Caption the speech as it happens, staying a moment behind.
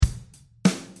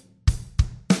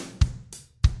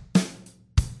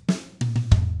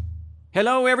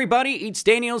Hello, everybody. It's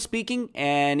Daniel speaking,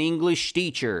 an English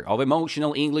teacher of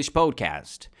Emotional English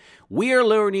Podcast. We are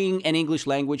learning an English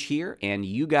language here, and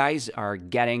you guys are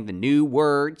getting the new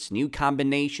words, new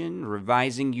combination,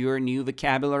 revising your new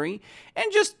vocabulary, and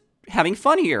just having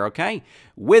fun here, okay?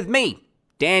 With me,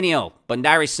 Daniel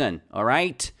Bandarison, all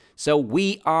right? So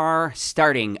we are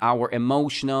starting our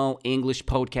Emotional English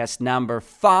Podcast number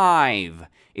 5.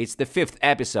 It's the 5th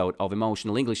episode of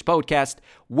Emotional English Podcast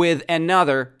with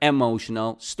another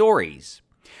emotional stories.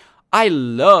 I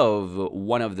love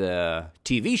one of the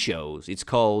TV shows. It's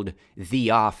called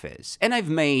The Office. And I've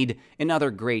made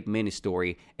another great mini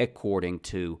story according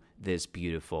to this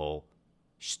beautiful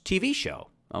TV show.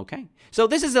 Okay? So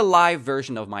this is a live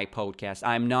version of my podcast.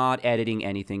 I'm not editing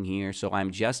anything here, so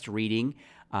I'm just reading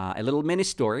a little mini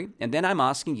story, and then I'm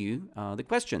asking you the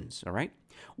questions, all right?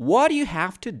 What do you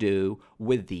have to do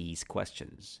with these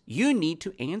questions? You need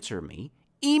to answer me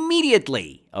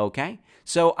immediately, okay?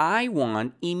 So I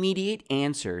want immediate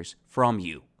answers from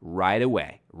you right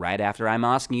away, right after I'm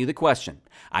asking you the question.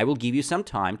 I will give you some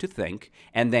time to think,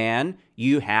 and then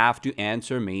you have to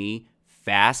answer me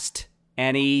fast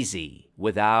and easy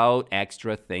without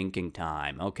extra thinking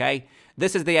time, okay?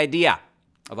 This is the idea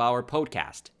of our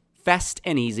podcast. Fast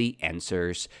and easy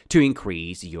answers to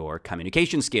increase your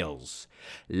communication skills.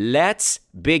 Let's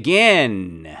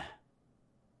begin.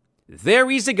 There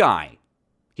is a guy.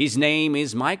 His name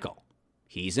is Michael.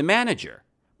 He's a manager,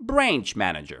 branch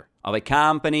manager of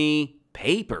a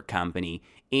paper company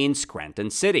in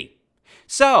Scranton City.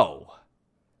 So,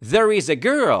 there is a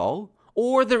girl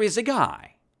or there is a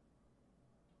guy?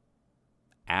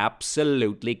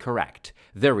 Absolutely correct.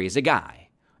 There is a guy.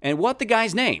 And what the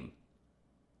guy's name?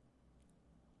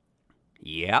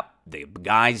 Yep, the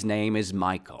guy's name is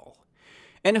Michael.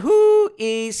 And who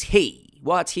is he?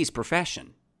 What's his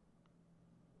profession?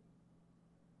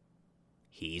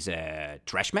 He's a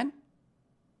trashman?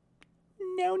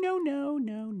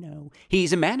 No.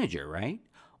 He's a manager, right?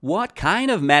 What kind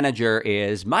of manager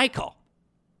is Michael?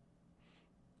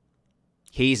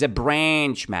 He's a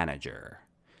branch manager.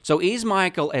 So is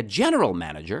Michael a general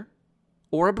manager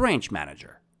or a branch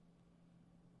manager?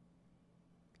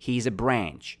 He's a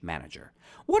branch manager.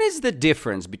 What is the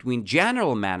difference between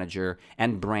general manager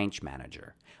and branch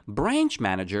manager? Branch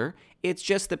manager, it's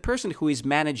just the person who is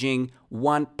managing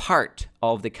one part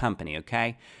of the company,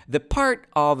 okay? The part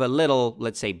of a little,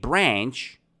 let's say,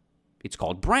 branch, it's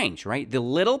called branch, right? The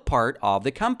little part of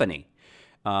the company.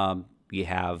 You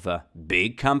have a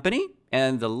big company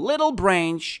and the little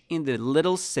branch in the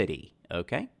little city,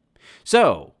 okay?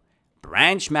 So,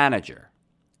 branch manager.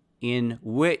 In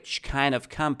which kind of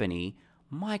company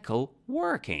Michael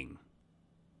working?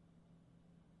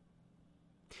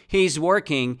 He's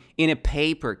working in a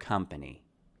paper company.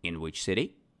 In which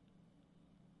city?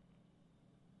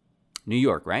 New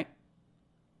York, right?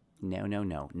 No,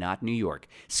 not New York.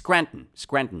 Scranton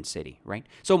City, right?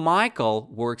 So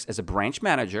Michael works as a branch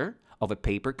manager of a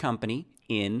paper company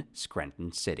in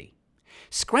Scranton City.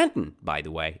 Scranton, by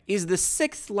the way, is the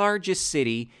 6th largest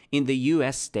city in the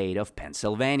U.S. state of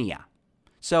Pennsylvania.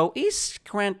 So East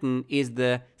Scranton is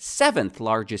the 7th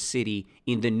largest city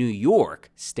in the New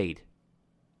York state.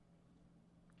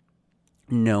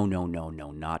 No,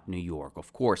 not New York,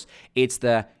 of course. It's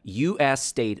the U.S.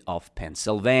 state of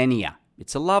Pennsylvania.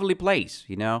 It's a lovely place,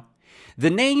 you know. The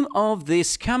name of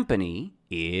this company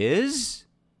is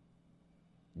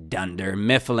Dunder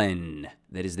Mifflin.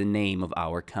 That is the name of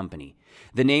our company.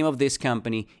 The name of this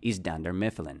company is Dunder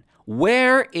Mifflin.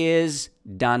 Where is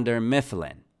Dunder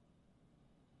Mifflin?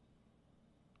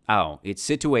 Oh, it's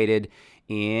situated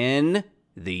in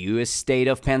the U.S. state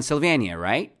of Pennsylvania,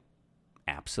 right?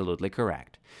 Absolutely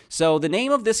correct. So the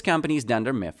name of this company is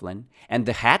Dunder Mifflin, and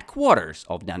the headquarters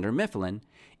of Dunder Mifflin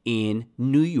in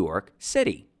New York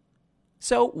City.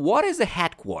 So what is the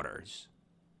headquarters?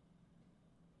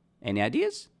 Any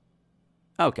ideas?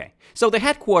 Okay, so the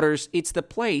headquarters, it's the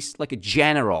place like a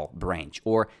general branch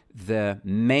or the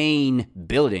main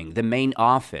building, the main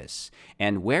office.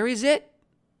 And where is it?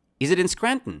 Is it in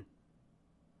Scranton?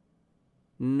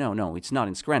 No, it's not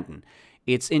in Scranton.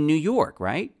 It's in New York,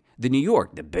 right? The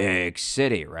big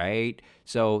city, right?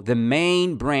 So the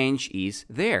main branch is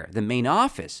there. The main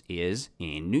office is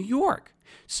in New York.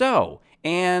 So,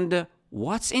 and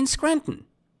what's in Scranton?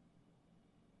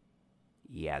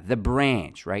 Yeah, the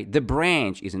branch, right? The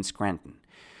branch is in Scranton.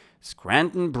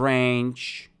 Scranton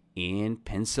branch in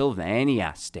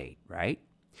Pennsylvania state, right?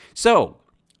 So,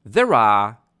 there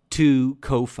are 2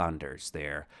 co-founders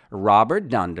there, Robert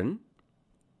Dunder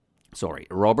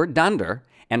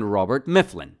and Robert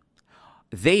Mifflin.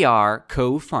 They are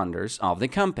co-founders of the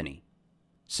company.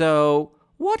 So,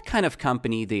 what kind of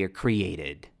company they are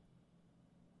created?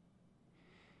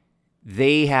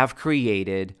 They have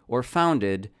created or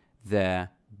founded the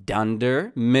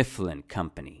Dunder Mifflin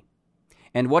Company.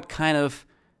 And what kind of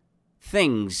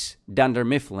things Dunder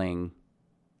Mifflin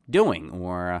doing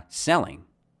or selling?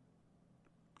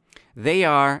 They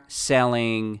are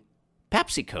selling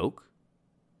Pepsi Coke.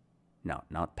 No,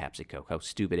 not Pepsi Coke. How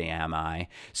stupid am I?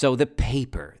 So the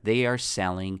paper. They are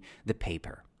selling the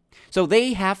paper. So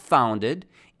they have founded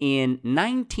in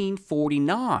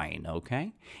 1949,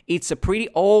 okay? It's a pretty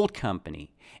old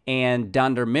company. And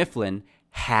Dunder Mifflin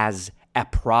has a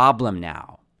problem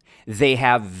now. They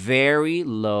have very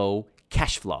low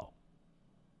cash flow.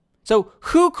 So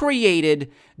who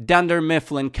created Dunder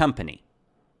Mifflin Company?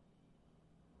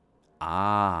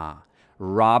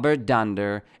 Robert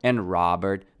Dunder and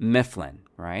Robert Mifflin,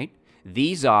 right?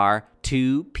 These are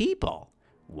two people.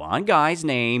 One guy's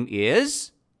name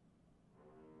is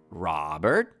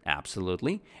Robert,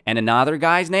 absolutely. And another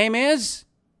guy's name is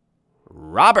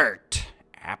Robert,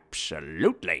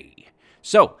 absolutely.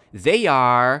 So they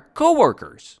are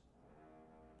co-workers.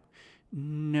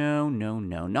 No,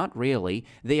 not really.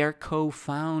 They are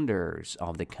co-founders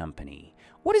of the company.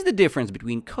 What is the difference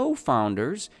between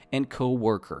co-founders and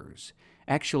co-workers?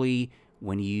 Actually,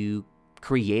 when you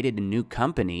created a new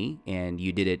company and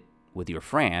you did it with your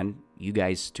friend, you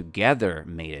guys together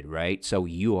made it, right? So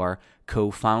you are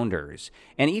co-founders.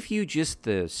 And if you just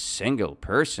the single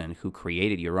person who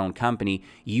created your own company,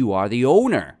 you are the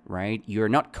owner, right? You're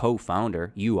not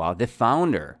co-founder, you are the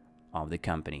founder of the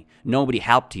company. Nobody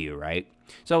helped you, right?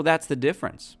 So that's the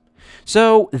difference.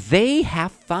 So they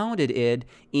have founded it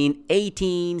in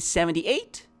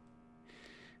 1878.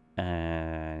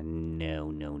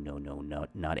 No,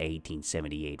 not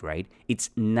 1878, right? It's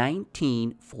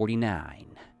 1949.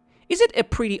 Is it a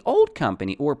pretty old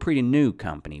company or a pretty new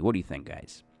company? What do you think,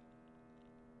 guys?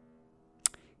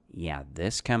 Yeah,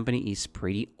 this company is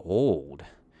pretty old.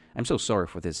 I'm so sorry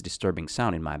for this disturbing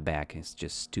sound in my back. It's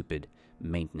just stupid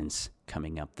maintenance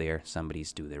coming up there.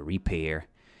 Somebody's doing the repair,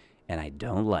 and I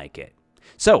don't like it.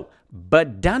 So,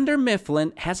 but Dunder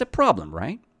Mifflin has a problem,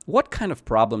 right? What kind of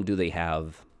problem do they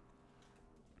have?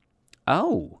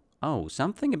 Oh,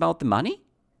 something about the money?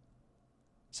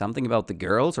 Something about the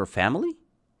girls or family?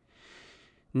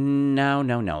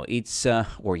 No. It's,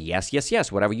 or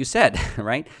yes, whatever you said,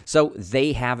 right? So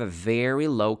they have a very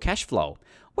low cash flow.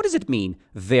 What does it mean,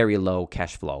 very low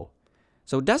cash flow?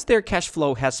 So does their cash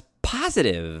flow has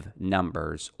positive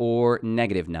numbers or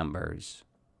negative numbers?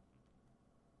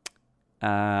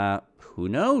 Who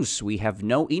knows? We have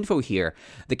no info here.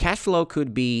 The cash flow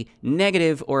could be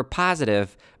negative or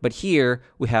positive, but here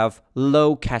we have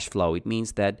low cash flow. It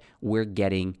means that we're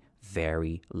getting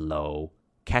very low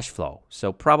cash flow.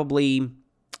 So probably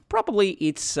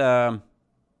it's a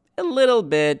little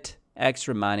bit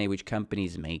extra money which company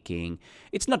is making.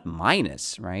 It's not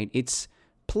minus, right? It's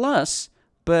plus,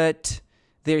 but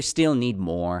they still need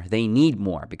more. They need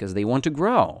more because they want to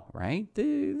grow, right?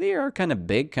 They are kind of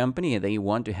big company and they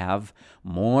want to have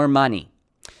more money.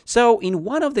 So in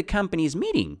one of the company's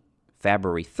meeting,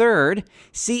 February 3rd,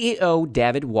 CEO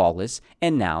David Wallace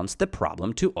announced the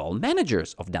problem to all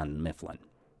managers of Dunder Mifflin.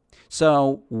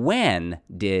 So when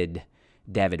did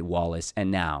David Wallace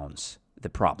announce the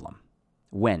problem?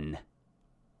 When?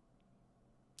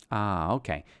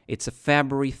 Okay. It's a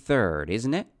February 3rd,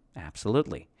 isn't it?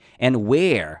 Absolutely. And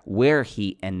where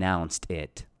he announced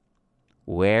it?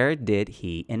 Where did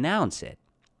he announce it?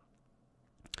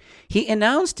 He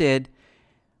announced it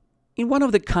in one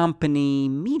of the company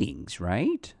meetings,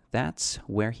 right? That's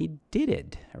where he did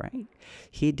it, right?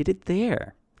 He did it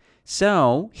there.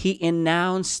 So he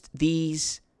announced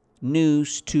these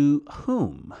news to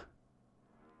whom?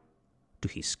 To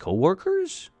his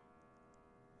coworkers?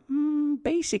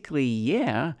 Basically,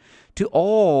 yeah, to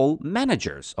all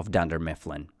managers of Dunder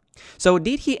Mifflin. So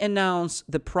did he announce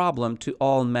the problem to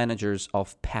all managers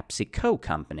of PepsiCo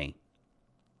company?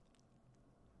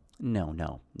 No,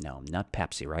 not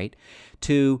Pepsi, right?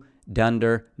 To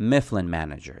Dunder Mifflin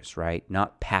managers, right?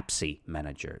 Not Pepsi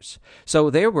managers. So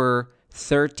there were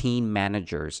 13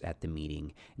 managers at the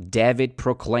meeting. David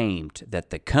proclaimed that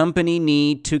the company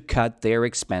need to cut their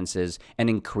expenses and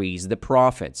increase the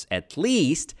profits at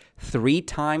least 3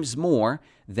 times more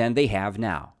than they have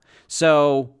now.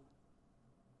 So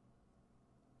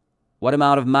what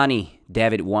amount of money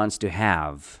David wants to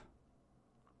have?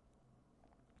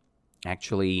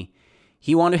 Actually,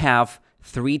 he wants to have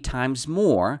 3 times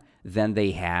more than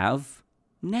they have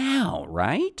now,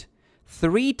 right?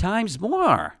 3 times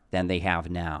more than they have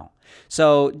now.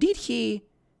 So did he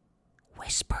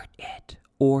whispered it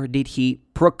or did he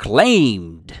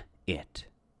proclaimed it?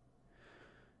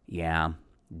 Yeah,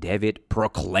 David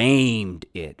proclaimed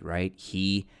it, right?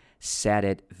 He said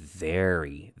it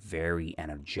very, very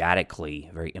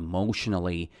energetically, very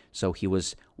emotionally. So he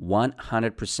was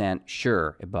 100%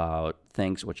 sure about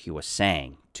things what he was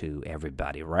saying to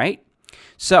everybody, right?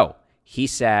 So he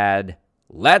said,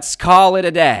 let's call it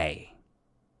a day,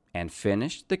 and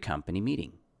finished the company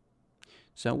meeting.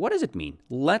 So what does it mean?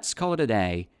 Let's call it a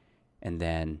day, and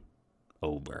then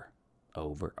over.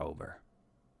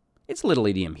 It's a little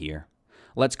idiom here.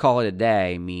 Let's call it a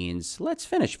day means let's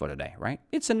finish for today, right?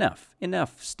 It's enough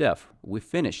stuff. We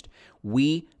finished.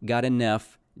 We got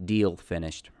enough deal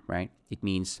finished, right? It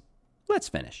means let's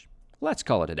finish. Let's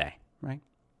call it a day, right?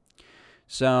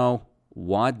 So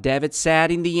what David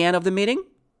said in the end of the meeting?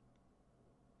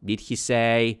 Did he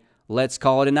say, let's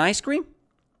call it an ice cream?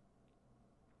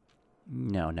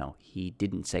 No, he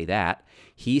didn't say that.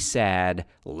 He said,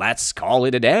 let's call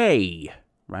it a day,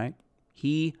 right?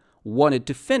 He wanted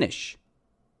to finish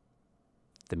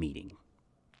the meeting.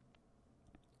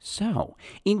 So,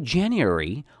 in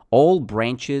January, all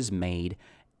branches made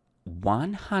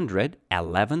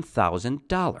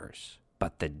 $111,000,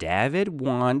 but the David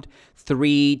wanted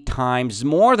 3 times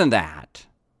more than that.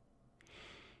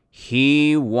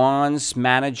 He wants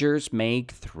managers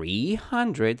make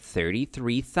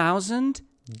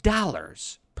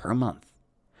 $333,000 per month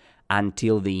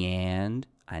until the end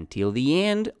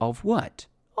of what?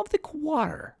 Of the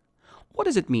quarter. What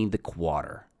does it mean, the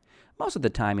quarter? Most of the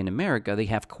time in America, they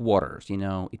have quarters.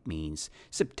 It means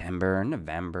September,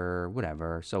 November,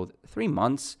 whatever. So 3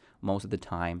 months most of the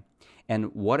time.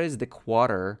 And what is the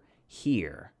quarter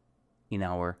here in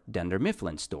our Dunder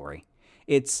Mifflin story?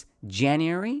 It's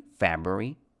January,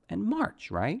 February, and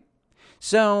March, right?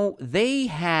 So they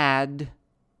had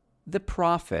the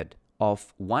profit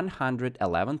of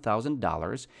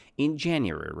 $111,000 in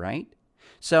January, right?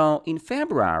 So in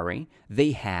February,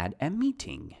 they had a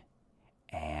meeting,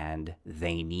 and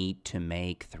they need to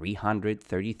make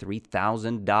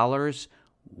 $333,000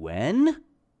 when?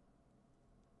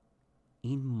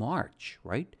 In March,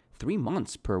 right? 3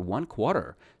 months per 1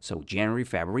 quarter. So January,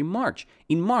 February, March.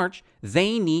 In March,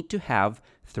 they need to have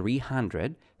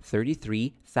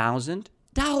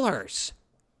 $333,000.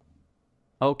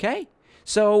 Okay?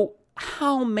 So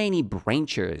how many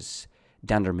branches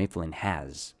Dunder Mifflin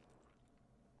has?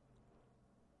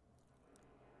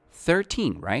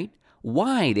 13, right?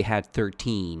 Why they had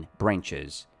 13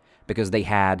 branches? Because they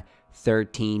had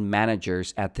 13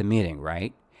 managers at the meeting,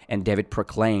 right? And David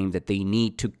proclaimed that they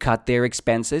need to cut their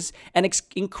expenses and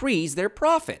increase their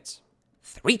profits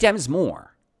 3 times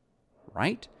more,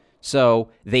 right? So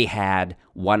they had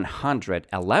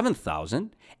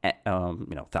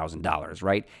 $111,000,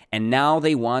 right? And now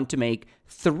they want to make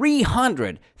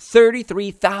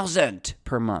 $333,000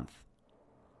 per month.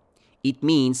 It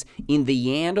means in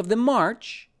the end of the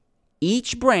March,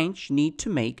 each branch need to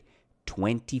make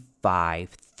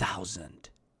 $25,000.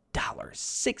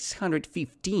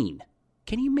 $615.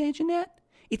 Can you imagine that?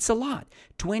 It's a lot.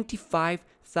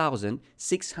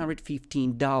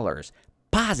 $25,615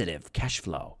 positive cash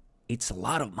flow. It's a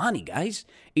lot of money, guys.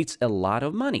 It's a lot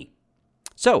of money.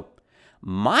 So,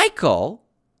 Michael,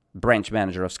 branch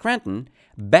manager of Scranton,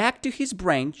 back to his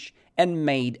branch and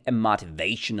made a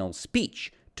motivational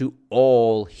speech to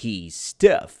all his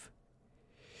staff.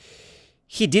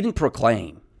 He didn't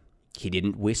proclaim. He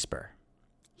didn't whisper.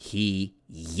 He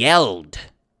yelled.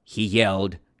 He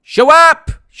yelled, "Show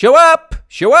up! Show up!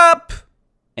 Show up!"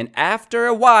 And after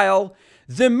a while,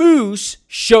 the moose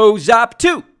shows up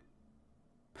too.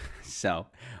 So,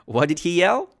 what did he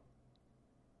yell?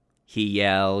 He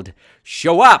yelled,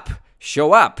 "Show up!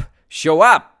 Show up! Show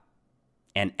up!"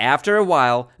 And after a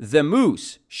while, the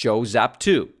moose shows up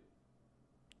too.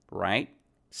 Right?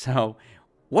 So,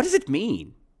 what does it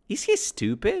mean? Is he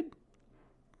stupid?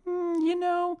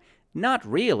 Not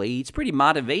really. It's pretty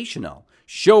motivational.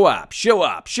 Show up, show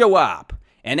up, show up.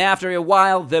 And after a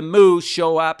while, the moose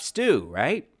shows up too,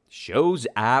 right? Shows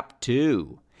up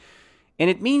too. And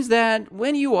it means that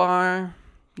when you are,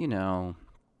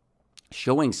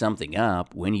 showing something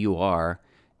up, when you are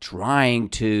trying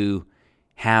to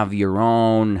have your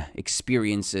own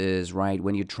experiences, right?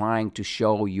 When you're trying to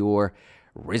show your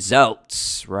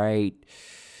results, right?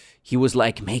 He was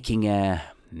like making a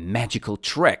magical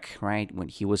trick, right? When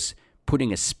he was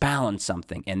putting a spell on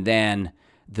something, and then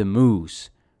the moose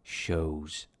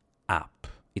shows up.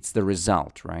 It's the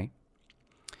result, right?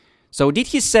 So did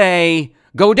he say,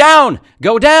 "Go down,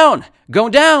 go down, go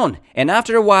down," and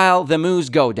after a while, the moose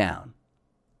go down?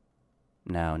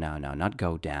 No, not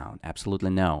go down.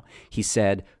 Absolutely no. He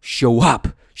said, "Show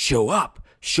up, show up,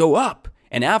 show up,"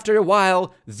 and after a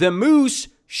while, the moose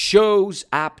shows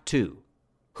up too.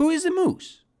 Who is the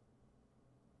moose?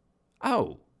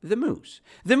 Oh, the moose.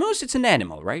 The moose, it's an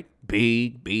animal, right?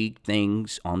 Big, big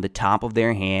things on the top of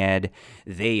their head.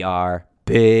 They are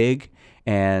big,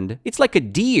 and it's like a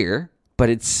deer, but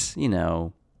it's,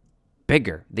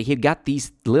 bigger. They have got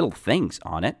these little things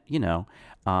on it,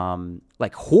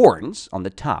 like horns on the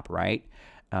top, right?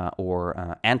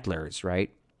 Or antlers,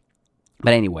 right?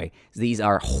 But anyway, these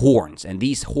are horns, and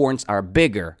these horns are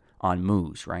bigger on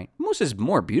moose, right? Moose is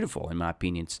more beautiful, in my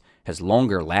opinion. It has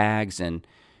longer legs, and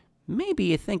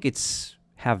maybe I think it's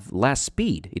have less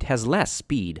speed. It has less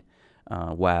speed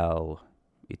while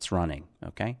it's running,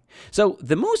 okay? So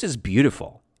the moose is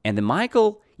beautiful, and the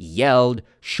Michael yelled,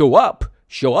 "Show up,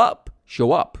 show up,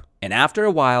 show up." And after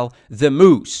a while, the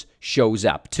moose shows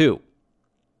up too.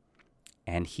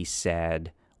 And he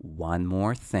said, "One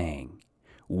more thing.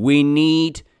 We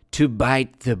need to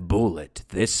bite the bullet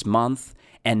this month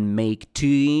and make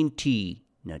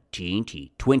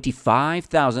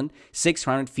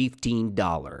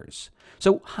 $25,615.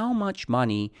 So how much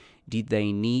money did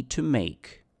they need to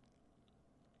make?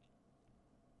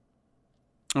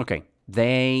 Okay,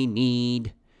 they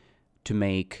need to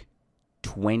make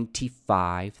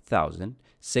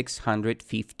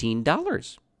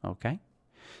 $25,615. Okay,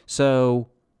 so,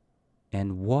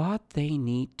 and what they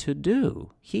need to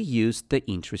do? He used the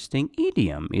interesting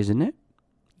idiom, isn't it?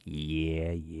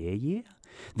 Yeah.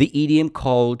 The idiom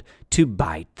called to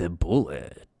bite the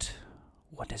bullet.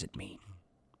 What does it mean?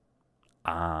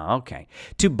 Okay.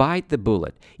 To bite the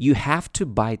bullet. You have to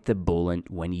bite the bullet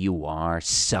when you are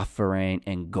suffering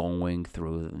and going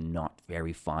through not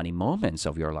very funny moments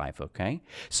of your life, okay?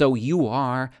 So you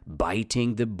are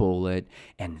biting the bullet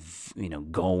and,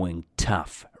 going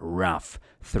tough, rough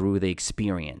through the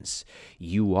experience.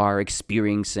 You are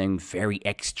experiencing very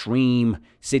extreme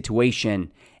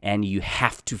situation and you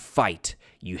have to fight.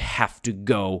 You have to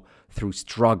go through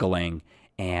struggling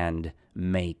and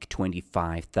make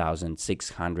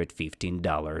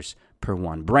 $25,615 per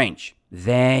one branch.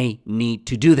 They need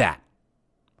to do that,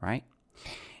 right?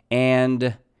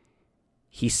 And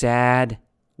he said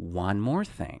one more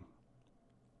thing.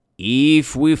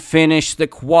 If we finish the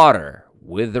quarter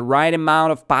with the right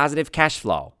amount of positive cash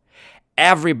flow,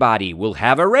 everybody will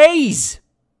have a raise.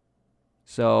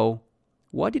 So,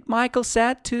 what did Michael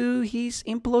say to his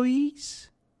employees?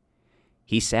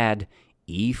 He said,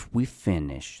 if we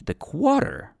finish the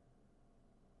quarter,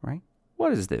 right?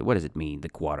 What does it mean, the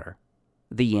quarter?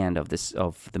 The end of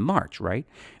the March, right?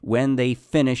 When they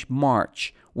finish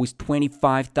March with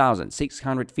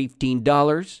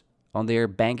 $25,615 on their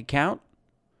bank account,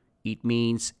 it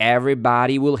means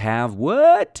everybody will have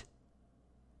what?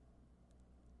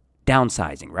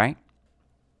 Downsizing, right?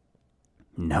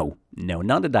 No,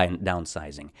 not the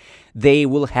downsizing. They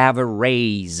will have a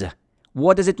raise.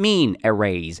 What does it mean, a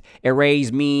raise? A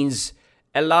raise means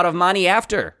a lot of money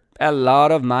after. A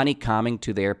lot of money coming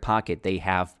to their pocket. They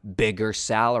have bigger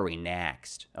salary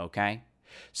next, okay?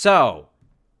 So,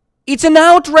 it's an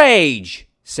outrage,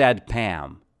 said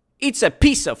Pam. It's a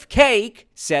piece of cake,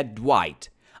 said Dwight.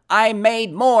 I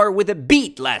made more with a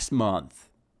beet last month.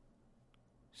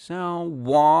 So,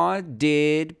 what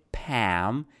did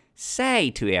Pam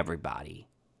say to everybody?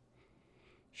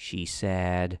 She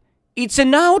said, it's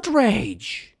an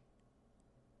outrage.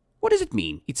 What does it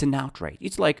mean? It's an outrage.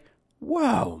 It's like,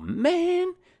 whoa,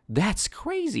 man, that's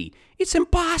crazy. It's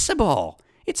impossible.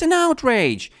 It's an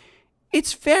outrage.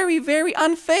 It's very, very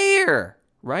unfair,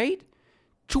 right?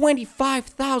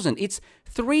 25,000. It's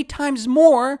 3 times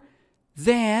more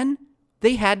than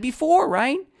they had before,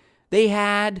 right? They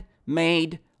had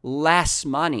made less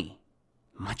money,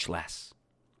 much less.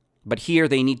 But here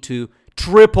they need to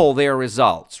triple their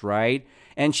results, right?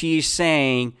 And she's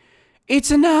saying,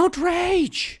 it's an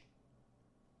outrage.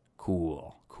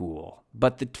 Cool.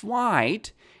 But the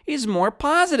Dwight is more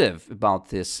positive about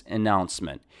this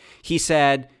announcement. He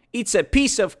said, it's a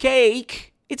piece of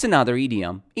cake. It's another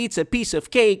idiom. It's a piece of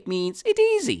cake means it's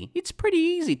easy. It's pretty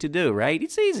easy to do, right?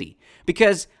 It's easy.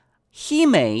 Because he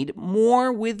made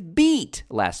more with beet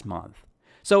last month.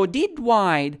 So did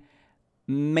Dwight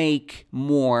make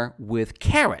more with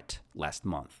carrot last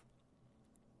month?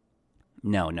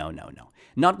 No.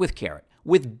 Not with carrot.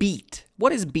 With beet.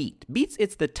 What is beet? Beet,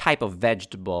 it's the type of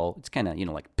vegetable. It's kind of,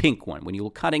 like pink one. When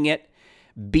you're cutting it,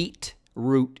 beet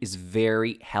root is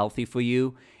very healthy for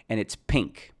you. And it's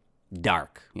pink.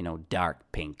 Dark.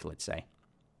 Dark pink, let's say.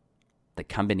 The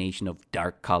combination of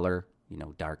dark color,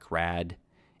 dark red,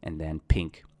 and then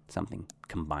pink. Something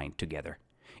combined together.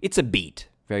 It's a beet.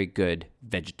 Very good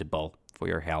vegetable for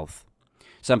your health.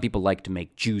 Some people like to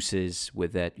make juices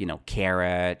with it.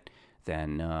 Carrot,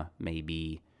 then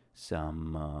maybe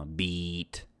some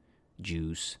beet,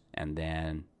 juice, and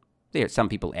then there are some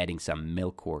people adding some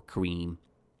milk or cream.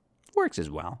 Works as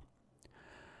well.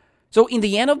 So in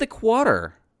the end of the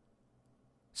quarter,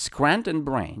 Scranton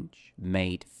branch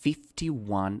made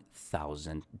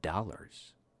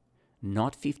 $51,000.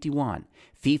 Not 51,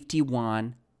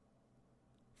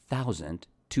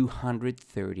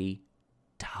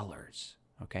 $51,230.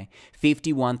 Okay?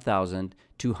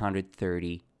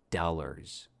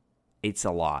 $51,230. It's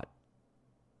a lot.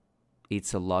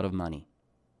 It's a lot of money.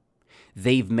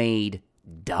 They've made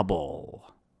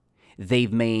double.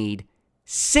 They've made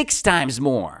 6 times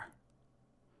more.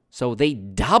 So they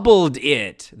doubled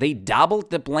it. They doubled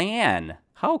the plan.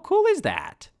 How cool is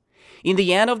that? In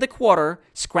the end of the quarter,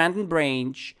 Scranton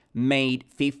branch made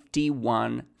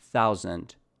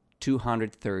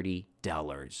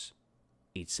 $51,230.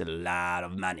 It's a lot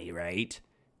of money, right?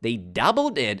 They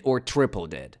doubled it or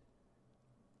tripled it.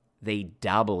 They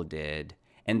doubled it,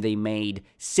 and they made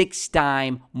 6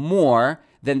 times more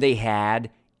than they had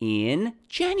in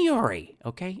January,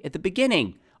 okay? At the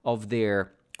beginning of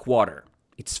their quarter.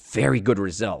 It's very good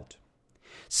result.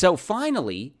 So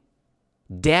finally,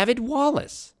 David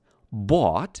Wallace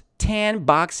bought 10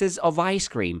 boxes of ice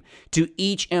cream to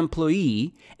each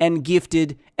employee and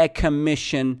gifted a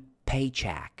commission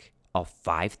paycheck of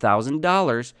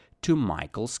 $5,000 to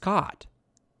Michael Scott.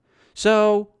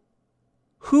 So,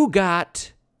 who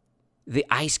got the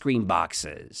ice cream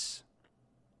boxes?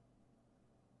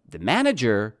 The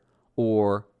manager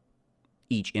or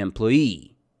each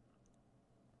employee?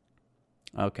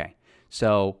 Okay,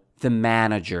 so the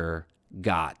manager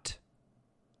got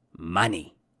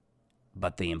money,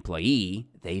 but the employee,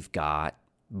 they've got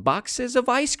boxes of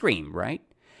ice cream, right?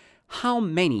 How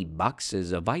many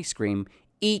boxes of ice cream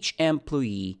each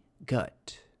employee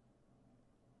got?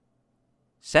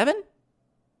 7?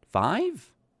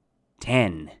 5?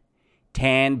 10.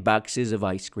 10 boxes of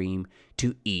ice cream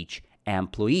to each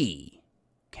employee.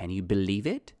 Can you believe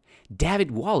it?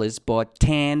 David Wallace bought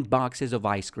 10 boxes of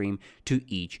ice cream to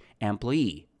each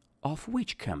employee. Of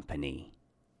which company?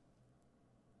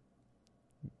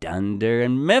 Dunder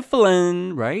and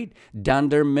Mifflin, right?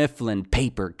 Dunder Mifflin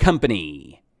Paper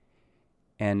Company.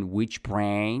 And which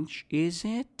branch is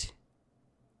it?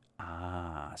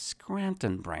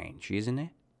 Scranton branch, isn't it?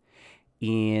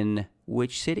 In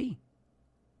which city?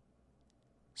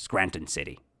 Scranton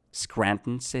City.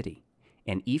 Scranton City.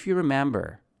 And if you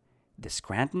remember, the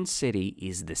Scranton City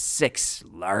is the 6th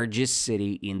largest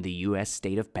city in the U.S.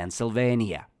 state of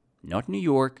Pennsylvania. Not New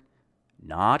York,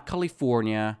 not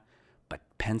California, but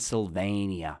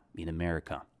Pennsylvania in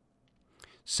America.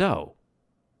 So,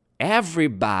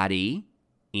 everybody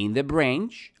in the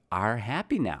branch are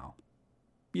happy now.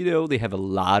 You know, they have a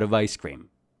lot of ice cream.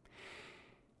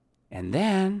 And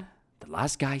then the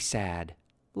last guy said,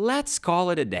 "Let's call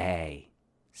it a day,"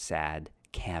 said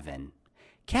Kevin.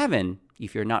 Kevin,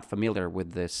 if you're not familiar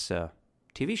with this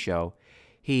TV show,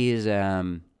 he is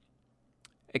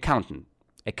accountant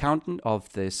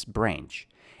of this branch.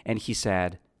 And he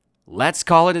said, "Let's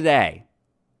call it a day."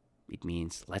 It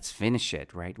means let's finish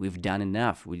it, right? We've done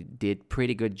enough. We did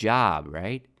pretty good job,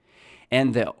 right?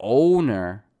 And the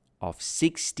owner of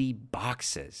 60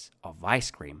 boxes of ice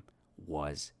cream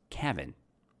was Kevin.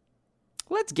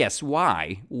 Let's guess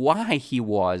why. Why he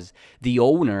was the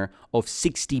owner of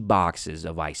 60 boxes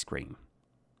of ice cream.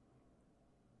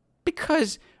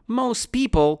 Because most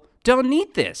people don't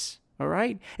need this, all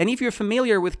right? And if you're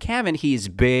familiar with Kevin, he's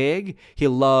big, he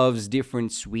loves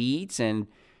different sweets, and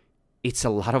it's a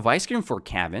lot of ice cream for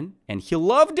Kevin, and he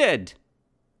loved it.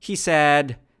 He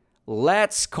said,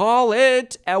 "Let's call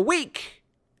it a week."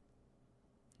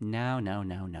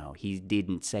 No. He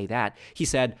didn't say that. He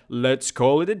said, "Let's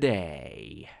call it a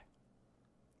day."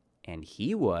 And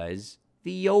he was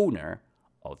the owner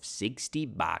of 60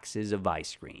 boxes of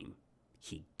ice cream.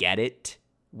 He got it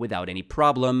without any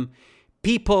problem.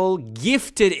 People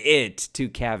gifted it to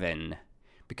Kevin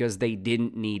because they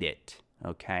didn't need it,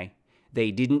 okay?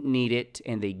 They didn't need it,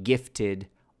 and they gifted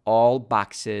all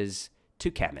boxes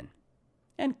to Kevin.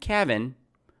 And Kevin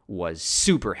was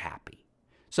super happy.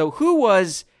 So who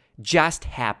was just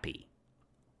happy?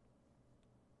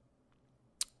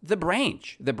 The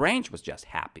branch. The branch was just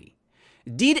happy.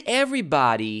 Did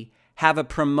everybody have a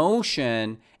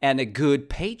promotion and a good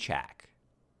paycheck?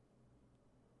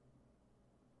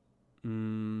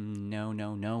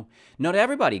 No. Not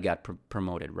everybody got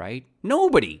promoted, right?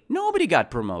 Nobody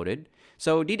got promoted.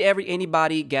 So did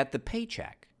anybody get the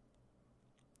paycheck?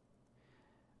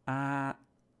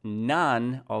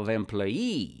 None of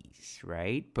employees,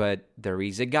 right? But there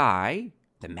is a guy,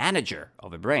 the manager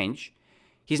of a branch.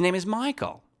 His name is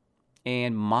Michael.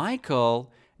 And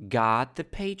Michael got the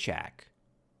paycheck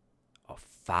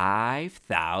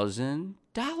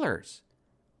 $5,000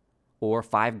 or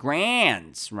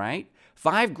 $5,000, right?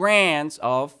 $5,000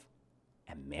 of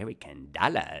American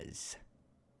dollars.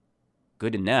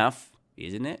 Good enough,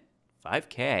 isn't it?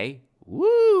 5K.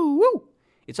 Woo, woo.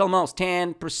 It's almost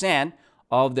 10%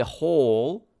 of the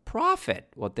whole profit,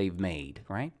 what they've made,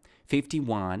 right?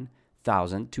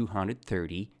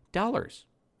 $51,230.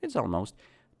 It's almost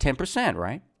 10%,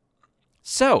 right?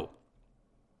 So,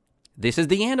 this is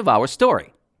the end of our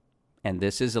story. And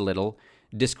this is a little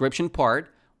description part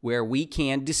where we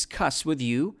can discuss with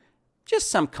you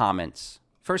just some comments.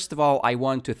 First of all, I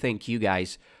want to thank you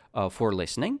guys for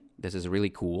listening. This is really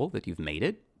cool that you've made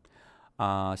it.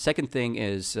 Second thing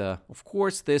is, of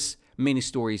course, this mini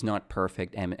story is not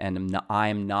perfect, and I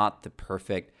am not the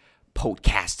perfect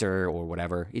podcaster or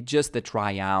whatever. It's just the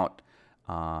tryout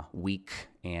week,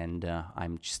 and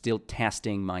I'm still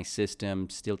testing my system,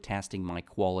 still testing my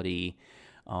quality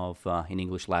of in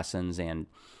English lessons. And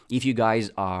if you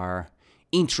guys are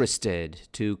interested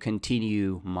to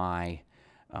continue my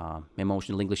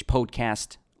Emotional English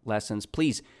podcast lessons,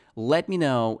 please let me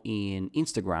know in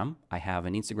Instagram. I have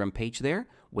an Instagram page there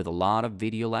with a lot of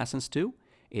video lessons too.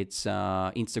 It's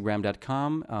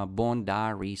instagram.com,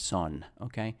 bondarison,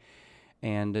 okay?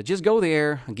 And just go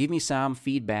there, give me some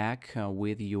feedback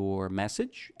with your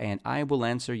message, and I will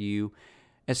answer you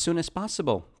as soon as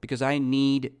possible because I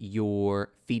need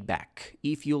your feedback.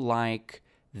 If you like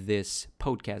this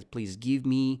podcast, please give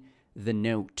me the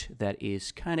note that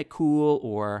is kind of cool,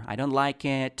 or I don't like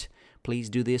it. Please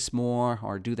do this more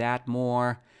or do that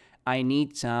more. I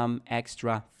need some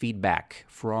extra feedback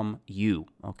from you,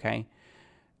 okay?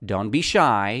 Don't be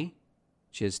shy.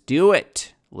 Just do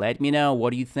it. Let me know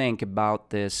what you think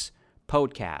about this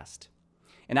podcast.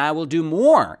 And I will do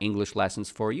more English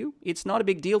lessons for you. It's not a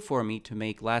big deal for me to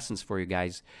make lessons for you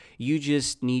guys. You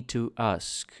just need to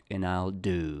ask, and I'll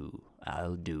do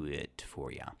it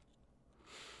for you.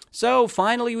 So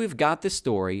finally, we've got the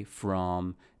story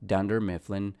from Dunder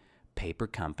Mifflin Paper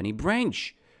Company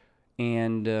branch.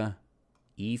 And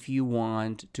if you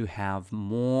want to have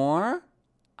more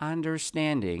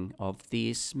understanding of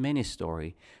this mini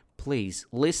story, please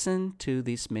listen to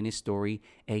this mini story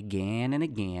again and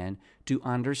again to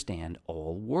understand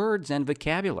all words and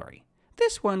vocabulary.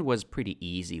 This one was pretty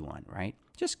easy one, right?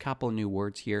 Just a couple new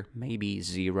words here, maybe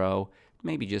 0,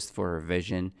 maybe just for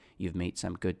revision. You've made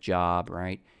some good job,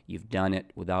 right? You've done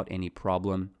it without any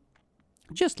problem.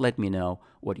 Just let me know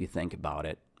what you think about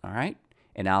it, all right?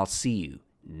 And I'll see you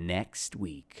next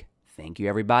week. Thank you,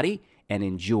 everybody, and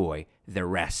enjoy the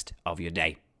rest of your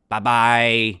day.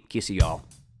 Bye-bye. Kiss you all.